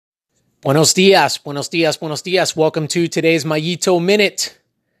Buenos dias, buenos dias, buenos dias. Welcome to today's Mayito Minute.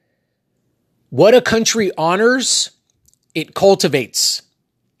 What a country honors, it cultivates.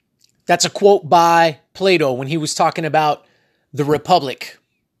 That's a quote by Plato when he was talking about the Republic.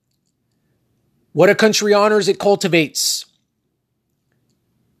 What a country honors, it cultivates.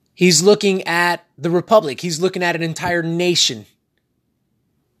 He's looking at the Republic. He's looking at an entire nation.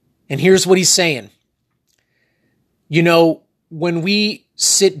 And here's what he's saying. You know, when we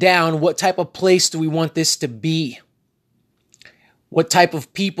sit down, what type of place do we want this to be? What type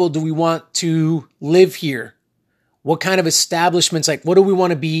of people do we want to live here? What kind of establishments, like what do we want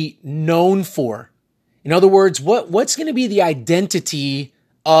to be known for? In other words, what's going to be the identity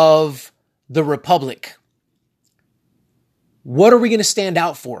of the Republic? What are we going to stand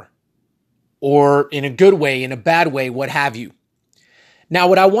out for? Or in a good way, in a bad way, what have you? Now,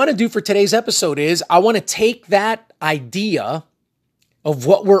 what I want to do for today's episode is I want to take that idea of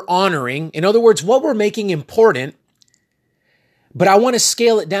what we're honoring, in other words, what we're making important, but I want to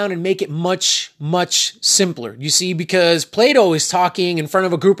scale it down and make it much, much simpler. You see, because Plato is talking in front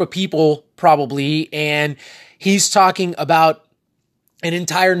of a group of people probably, and he's talking about an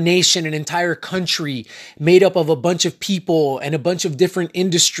entire nation, an entire country made up of a bunch of people and a bunch of different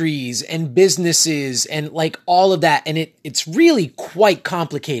industries and businesses and like all of that. And it's really quite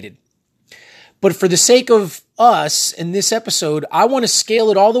complicated. But for the sake of us in this episode, I want to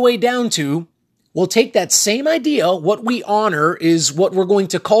scale it all the way down to, we'll take that same idea. What we honor is what we're going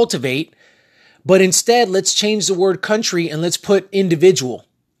to cultivate. But instead, let's change the word country and let's put individual.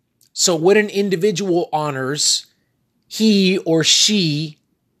 So what an individual honors, he or she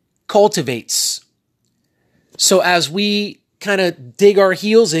cultivates. So as we kind of dig our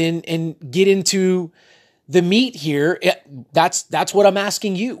heels in and get into the meat here, that's what I'm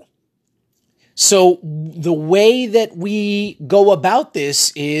asking you. So the way that we go about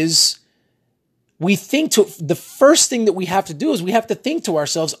this is the first thing that we have to do is we have to think to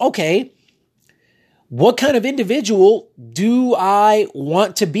ourselves, okay, what kind of individual do I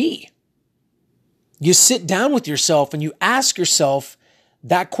want to be? You sit down with yourself and you ask yourself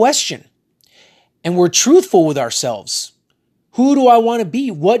that question. And we're truthful with ourselves. Who do I want to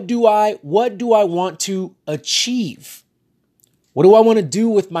be? What do I want to achieve? What do I want to do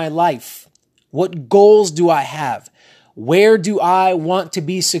with my life? What goals do I have? Where do I want to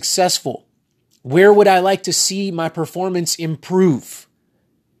be successful? Where would I like to see my performance improve?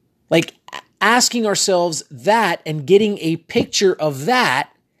 Like asking ourselves that and getting a picture of that.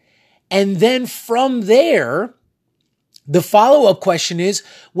 And then from there, the follow-up question is,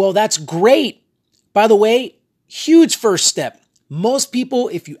 well, that's great. By the way, huge first step. Most people,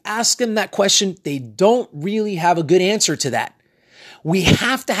 if you ask them that question, they don't really have a good answer to that. We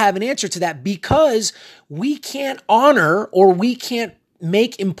have to have an answer to that because we can't honor or we can't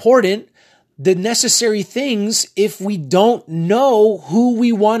make important the necessary things if we don't know who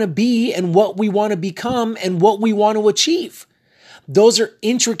we want to be and what we want to become and what we want to achieve. Those are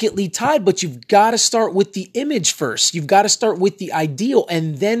intricately tied, but you've got to start with the image first. You've got to start with the ideal.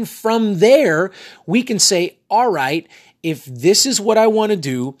 And then from there, we can say, all right, if this is what I want to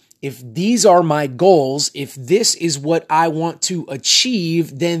do, if these are my goals, if this is what I want to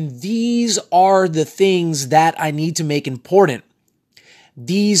achieve, then these are the things that I need to make important.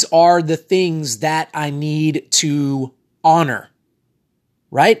 These are the things that I need to honor,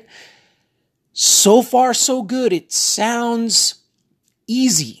 right? So far, so good. It sounds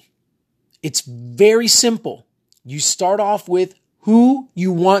easy. It's very simple. You start off with who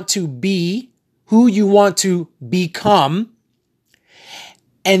you want to be, who you want to become,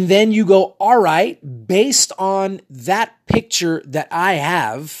 and then you go, all right, based on that picture that I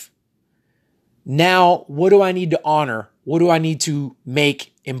have, now what do I need to honor? What do I need to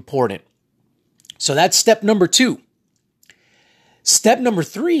make important? So that's step number 2. Step number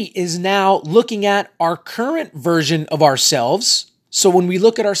 3 is now looking at our current version of ourselves. So when we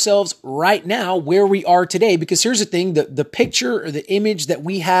look at ourselves right now, where we are today, because here's the thing, the picture or the image that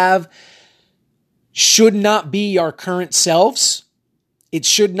we have should not be our current selves. It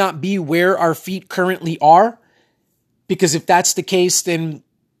should not be where our feet currently are, because if that's the case, then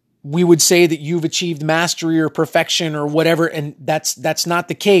we would say that you've achieved mastery or perfection or whatever, and that's not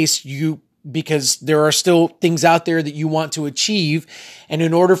the case. Because there are still things out there that you want to achieve, and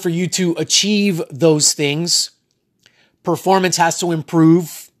in order for you to achieve those things, performance has to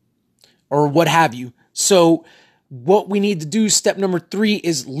improve or what have you. So what we need to do, step number 3,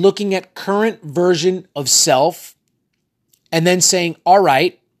 is looking at current version of self and then saying, all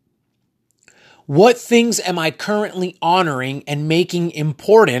right, what things am I currently honoring and making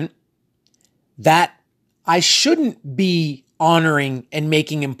important that I shouldn't be honoring and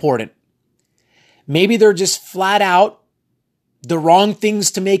making important? Maybe they're just flat out the wrong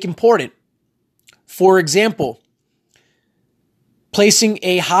things to make important. For example, placing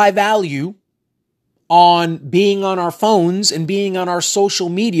a high value on being on our phones and being on our social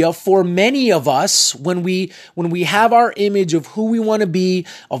media. For many of us, when we have our image of who we want to be,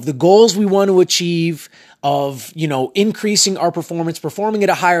 of the goals we want to achieve, of, increasing our performance, performing at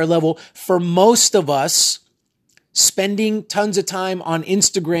a higher level, for most of us, spending tons of time on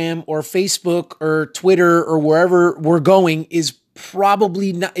Instagram or Facebook or Twitter or wherever we're going is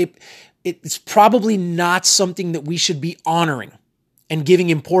probably not, it's probably not something that we should be honoring and giving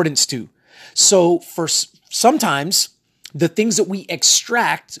importance to. So for sometimes the things that we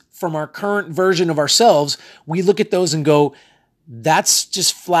extract from our current version of ourselves, we look at those and go, that's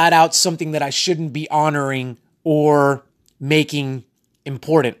just flat out something that I shouldn't be honoring or making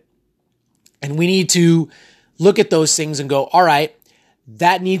important. And we need to look at those things and go, all right,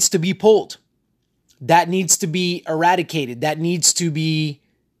 that needs to be pulled. That needs to be eradicated. That needs to be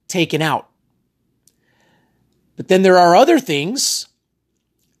taken out. But then there are other things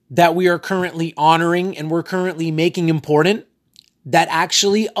that we are currently honoring and we're currently making important that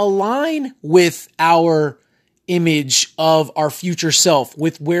actually align with our image of our future self,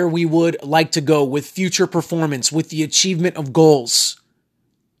 with where we would like to go, with future performance, with the achievement of goals,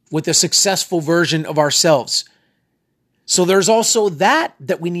 with a successful version of ourselves. So there's also that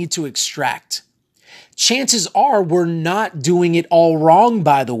we need to extract. Chances are we're not doing it all wrong,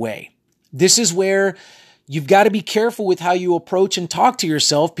 by the way. This is where you've got to be careful with how you approach and talk to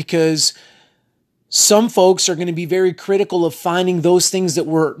yourself, because some folks are going to be very critical of finding those things that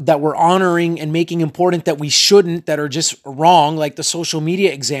we're honoring and making important that we shouldn't, that are just wrong, like the social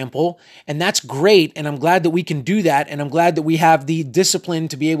media example. And that's great. And I'm glad that we can do that. And I'm glad that we have the discipline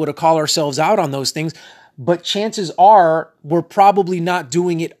to be able to call ourselves out on those things. But chances are we're probably not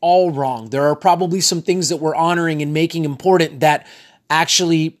doing it all wrong. There are probably some things that we're honoring and making important that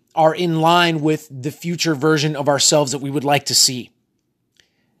actually are in line with the future version of ourselves that we would like to see.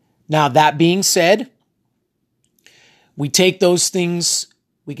 Now, that being said, we take those things,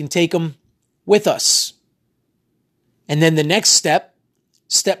 we can take them with us. And then the next step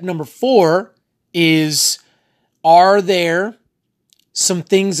number 4 is, are there some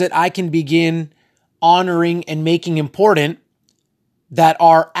things that I can begin honoring and making important that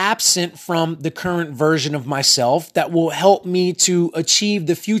are absent from the current version of myself that will help me to achieve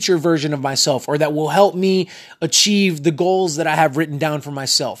the future version of myself, or that will help me achieve the goals that I have written down for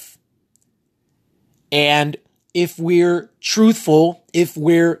myself? And if we're truthful, if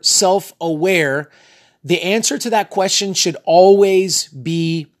we're self-aware, the answer to that question should always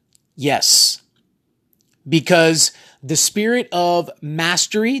be yes. Because the spirit of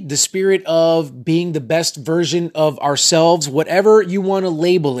mastery, the spirit of being the best version of ourselves, whatever you want to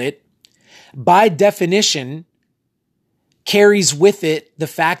label it, by definition, carries with it the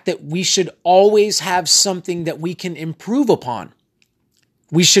fact that we should always have something that we can improve upon.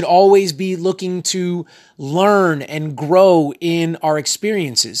 We should always be looking to learn and grow in our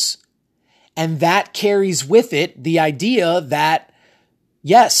experiences. And that carries with it the idea that,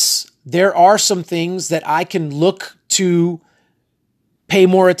 yes, there are some things that I can look to pay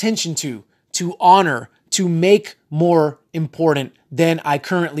more attention to honor, to make more important than I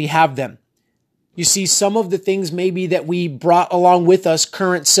currently have them. You see, some of the things maybe that we brought along with us,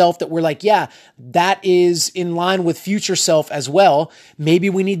 current self, that we're like, yeah, that is in line with future self as well. Maybe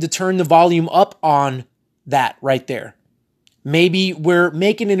we need to turn the volume up on that right there. Maybe we're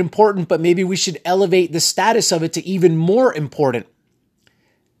making it important, but maybe we should elevate the status of it to even more important.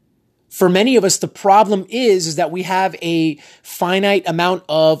 For many of us, the problem is that we have a finite amount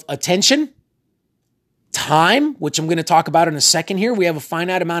of attention, time, which I'm going to talk about in a second here. We have a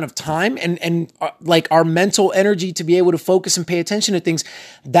finite amount of time and like our mental energy to be able to focus and pay attention to things,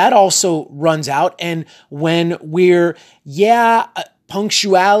 that also runs out. And when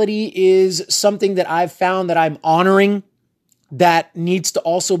punctuality is something that I've found that I'm honoring that needs to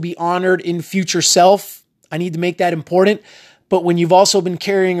also be honored in future self. I need to make that important. But when you've also been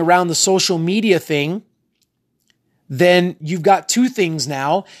carrying around the social media thing, then you've got two things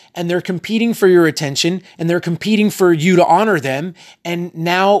now, and they're competing for your attention, and they're competing for you to honor them. And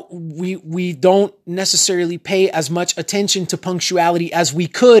now we don't necessarily pay as much attention to punctuality as we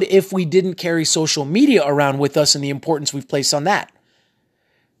could if we didn't carry social media around with us and the importance we've placed on that.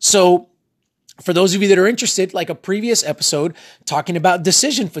 So for those of you that are interested, like a previous episode talking about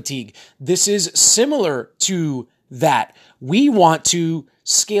decision fatigue, this is similar to that. We want to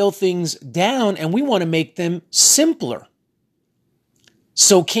scale things down and we want to make them simpler.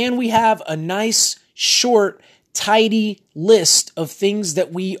 So can we have a nice, short tidy list of things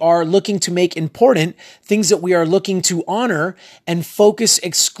that we are looking to make important, things that we are looking to honor, and focus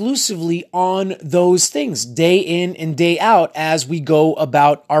exclusively on those things day in and day out as we go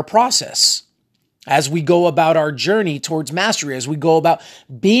about our process, as we go about our journey towards mastery, as we go about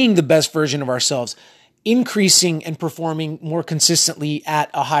being the best version of ourselves, increasing and performing more consistently at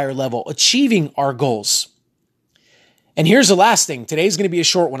a higher level, achieving our goals. And here's the last thing. Today's going to be a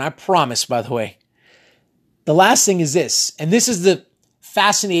short one, I promise, by the way. The last thing is this, and this is the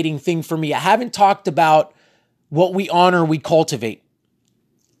fascinating thing for me. I haven't talked about what we honor, we cultivate.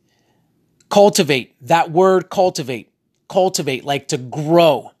 Cultivate, that word cultivate, like to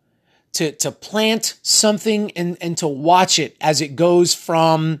grow, to plant something and to watch it as it goes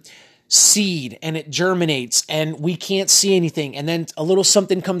from seed and it germinates and we can't see anything. And then a little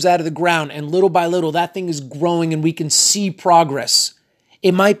something comes out of the ground and little by little that thing is growing and we can see progress.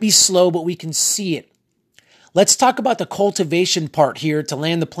 It might be slow, but we can see it. Let's talk about the cultivation part here to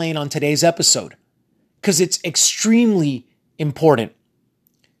land the plane on today's episode, because it's extremely important.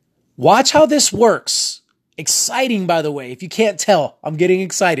 Watch how this works. Exciting, by the way. If you can't tell, I'm getting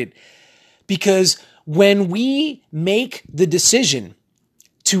excited. Because when we make the decision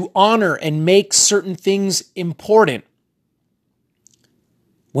to honor and make certain things important,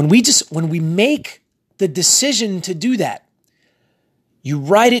 when we make the decision to do that, you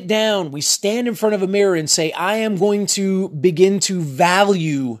write it down. We stand in front of a mirror and say, I am going to begin to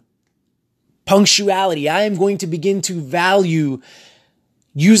value punctuality. I am going to begin to value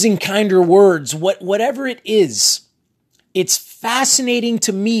using kinder words, whatever it is. It's fascinating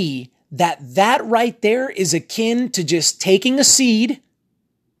to me that right there is akin to just taking a seed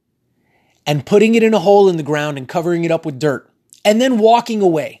and putting it in a hole in the ground and covering it up with dirt and then walking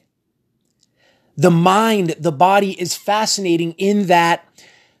away. The mind, the body is fascinating in that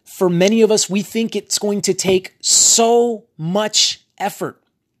for many of us, we think it's going to take so much effort.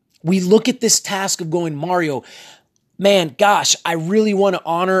 We look at this task of going, Mario, man, gosh, I really want to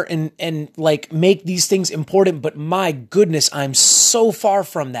honor and like make these things important, but my goodness, I'm so far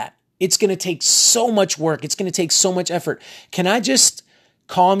from that. It's going to take so much work. It's going to take so much effort. Can I just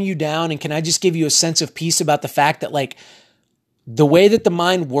calm you down and can I just give you a sense of peace about the fact that like the way that the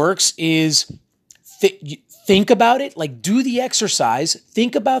mind works is think about it, like do the exercise,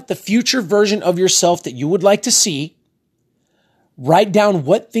 think about the future version of yourself that you would like to see, write down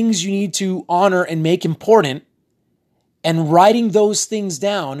what things you need to honor and make important, and writing those things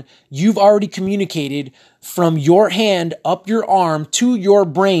down, you've already communicated from your hand up your arm to your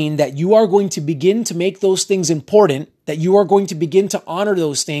brain that you are going to begin to make those things important, that you are going to begin to honor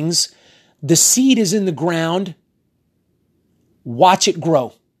those things. The seed is in the ground. Watch it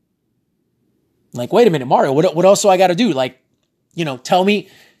grow. Like, wait a minute, Mario, what else do I got to do? Like, tell me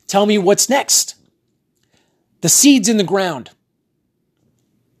what's next. The seed's in the ground.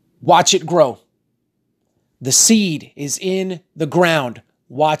 Watch it grow. The seed is in the ground.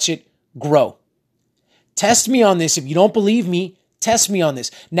 Watch it grow. Test me on this. If you don't believe me, test me on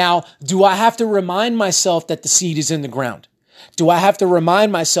this. Now, do I have to remind myself that the seed is in the ground? Do I have to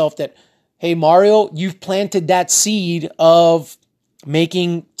remind myself that, hey, Mario, you've planted that seed of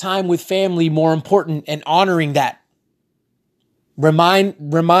making time with family more important and honoring that? Remind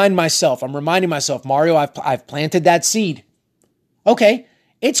myself. I'm reminding myself, Mario, I've planted that seed. Okay,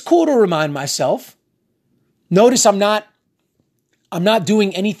 it's cool to remind myself. Notice I'm not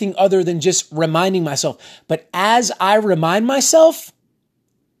doing anything other than just reminding myself. But as I remind myself,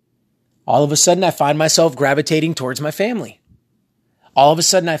 all of a sudden I find myself gravitating towards my family. All of a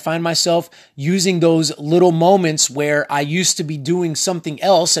sudden I find myself using those little moments where I used to be doing something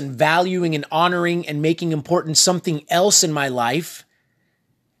else and valuing and honoring and making important something else in my life.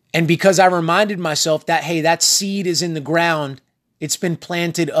 And because I reminded myself that, hey, that seed is in the ground, it's been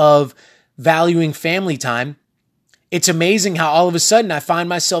planted of valuing family time. It's amazing how all of a sudden I find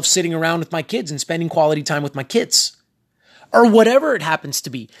myself sitting around with my kids and spending quality time with my kids or whatever it happens to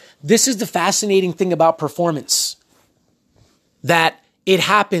be. This is the fascinating thing about performance, that it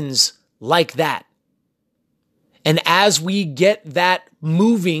happens like that. And as we get that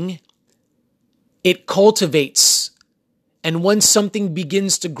moving, it cultivates. And once something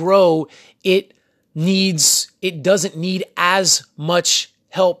begins to grow, it doesn't need as much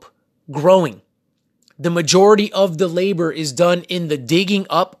help growing. The majority of the labor is done in the digging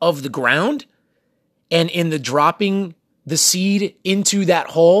up of the ground and in the dropping the seed into that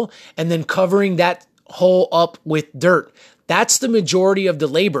hole and then covering that hole up with dirt. That's the majority of the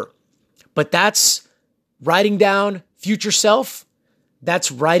labor. But that's writing down future self.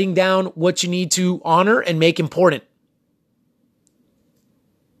 That's writing down what you need to honor and make important.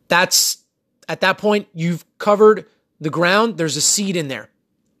 That's At that point, you've covered the ground. There's a seed in there.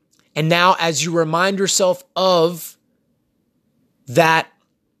 And now as you remind yourself of that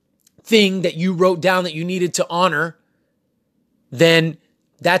thing that you wrote down that you needed to honor, then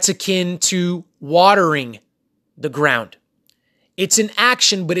that's akin to watering the ground. It's an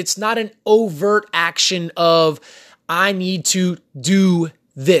action, but it's not an overt action of, I need to do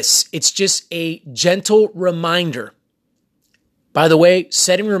this. It's just a gentle reminder. By the way,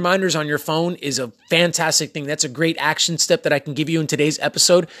 setting reminders on your phone is a fantastic thing. That's a great action step that I can give you in today's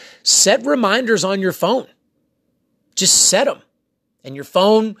episode. Set reminders on your phone. Just set them. And your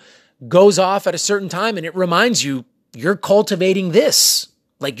phone goes off at a certain time and it reminds you, you're cultivating this.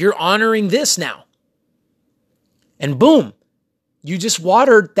 Like you're honoring this now. And boom, you just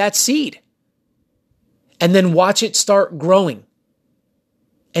watered that seed. And then watch it start growing.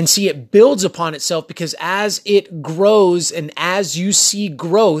 And see, it builds upon itself, because as it grows and as you see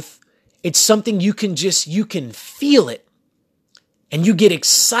growth, it's something you can feel it and you get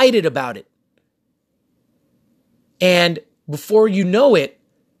excited about it. And before you know it,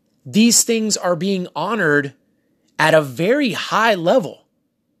 these things are being honored at a very high level.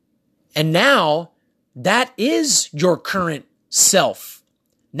 And now that is your current self.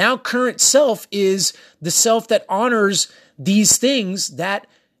 Now current self is the self that honors these things that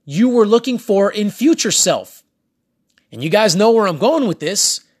you were looking for in future self. And you guys know where I'm going with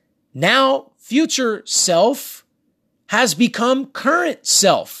this. Now, future self has become current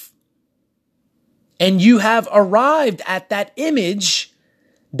self. And you have arrived at that image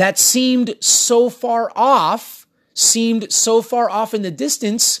that seemed so far off in the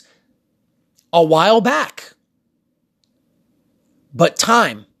distance a while back. But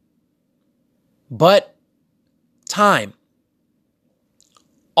time.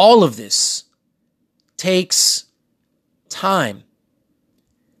 All of this takes time.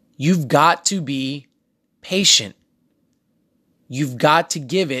 You've got to be patient. You've got to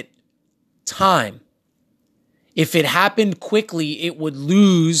give it time. If it happened quickly, it would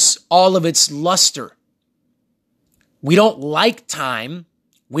lose all of its luster. We don't like time.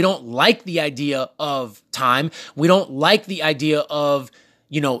 We don't like the idea of time. We don't like the idea of,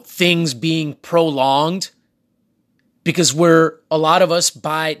 things being prolonged. Because a lot of us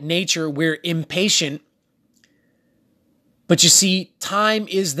by nature, we're impatient. But you see, time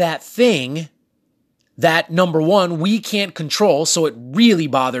is that thing that, number one, we can't control. So it really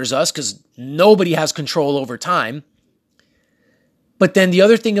bothers us because nobody has control over time. But then the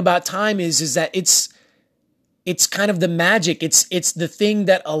other thing about time is that it's kind of the magic. It's the thing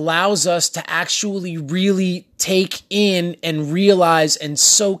that allows us to actually really take in and realize and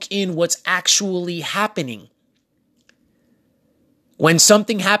soak in what's actually happening. When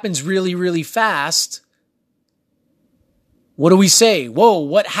something happens really, really fast, what do we say? Whoa,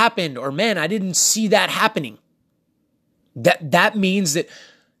 what happened? Or man, I didn't see that happening. That means that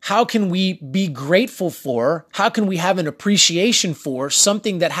how can we be grateful for, how can we have an appreciation for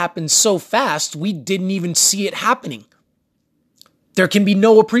something that happened so fast we didn't even see it happening? There can be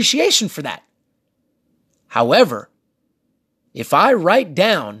no appreciation for that. However, if I write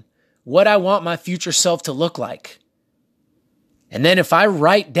down what I want my future self to look like, and then if I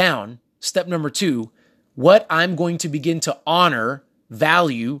write down, step number 2, what I'm going to begin to honor,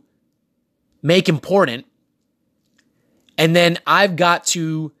 value, make important, and then I've got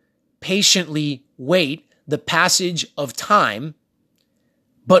to patiently wait the passage of time.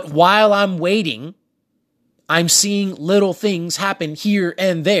 But while I'm waiting, I'm seeing little things happen here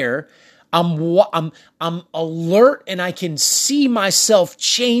and there. I'm alert and I can see myself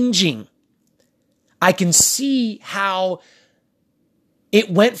changing. I can see how it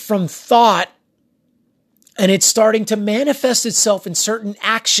went from thought and it's starting to manifest itself in certain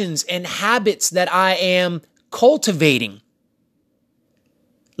actions and habits that I am cultivating.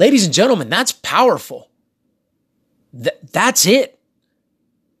 Ladies and gentlemen, that's powerful. That's it.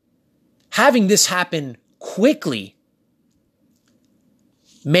 Having this happen quickly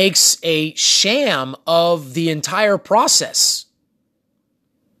makes a sham of the entire process.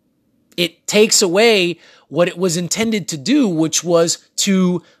 It takes away what it was intended to do, which was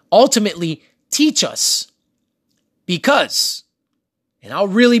to ultimately teach us. Because, and I'll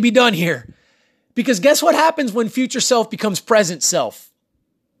really be done here, because guess what happens when future self becomes present self?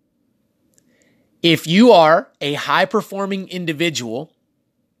 If you are a high-performing individual,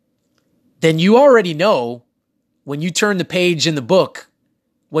 then you already know when you turn the page in the book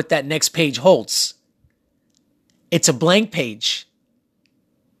what that next page holds. It's a blank page.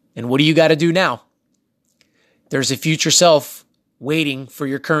 And what do you got to do now? There's a future self waiting for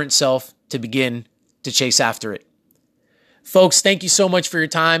your current self to begin to chase after it. Folks, thank you so much for your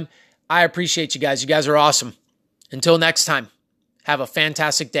time. I appreciate you guys. You guys are awesome. Until next time, have a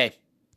fantastic day.